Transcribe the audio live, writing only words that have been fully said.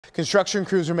Construction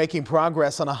crews are making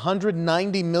progress on a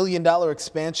 $190 million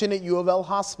expansion at UofL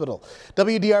Hospital.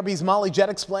 WDRB's Molly Jett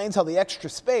explains how the extra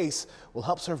space will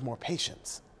help serve more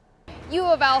patients.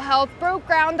 UofL Health broke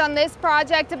ground on this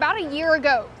project about a year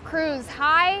ago. Crews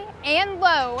high and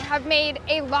low have made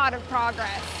a lot of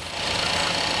progress.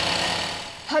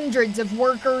 Hundreds of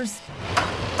workers,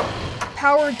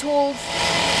 power tools,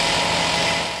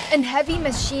 and heavy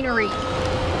machinery,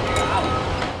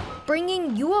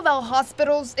 bringing UofL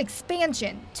Hospital's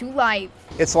expansion to life.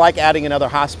 It's like adding another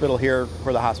hospital here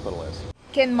where the hospital is.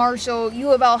 Ken Marshall,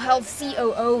 UofL Health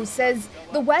COO, says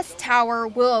the West Tower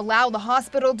will allow the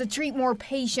hospital to treat more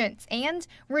patients and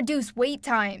reduce wait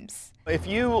times. If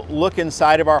you look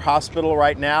inside of our hospital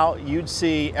right now, you'd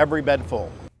see every bed full.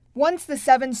 Once the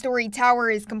 7-story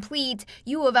tower is complete,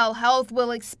 UofL Health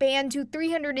will expand to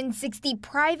 360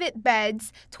 private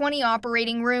beds, 20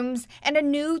 operating rooms, and a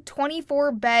new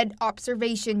 24-bed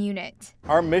observation unit.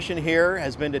 Our mission here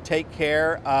has been to take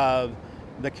care of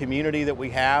the community that we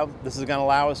have. This is going to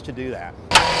allow us to do that.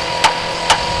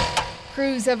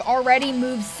 Crews have already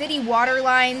moved city water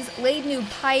lines, laid new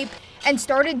pipe, and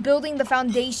started building the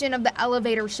foundation of the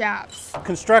elevator shafts.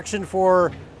 Construction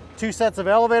for 2 sets of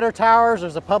elevator towers.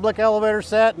 There's a public elevator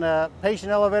set and a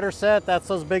patient elevator set. That's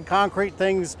those big concrete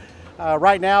things.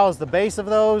 Right now is the base of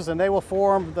those, and they will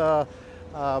form the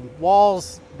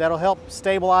walls that'll help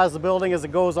stabilize the building as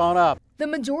it goes on up. The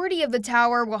majority of the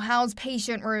tower will house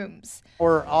patient rooms.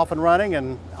 We're off and running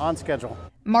and on schedule.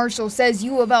 Marshall says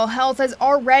UofL Health has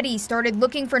already started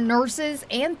looking for nurses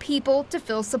and people to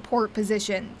fill support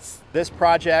positions. This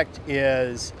project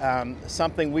is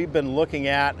something we've been looking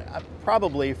at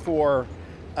probably for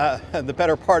the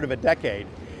better part of a decade,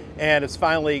 and it's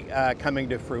finally coming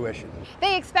to fruition.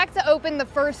 They expect to open the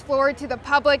first floor to the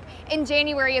public in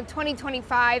January of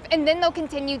 2025, and then they'll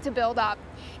continue to build up.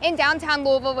 In downtown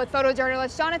Louisville with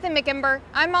photojournalist Jonathan McKimber,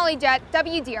 I'm Molly Jett,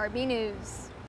 WDRB News.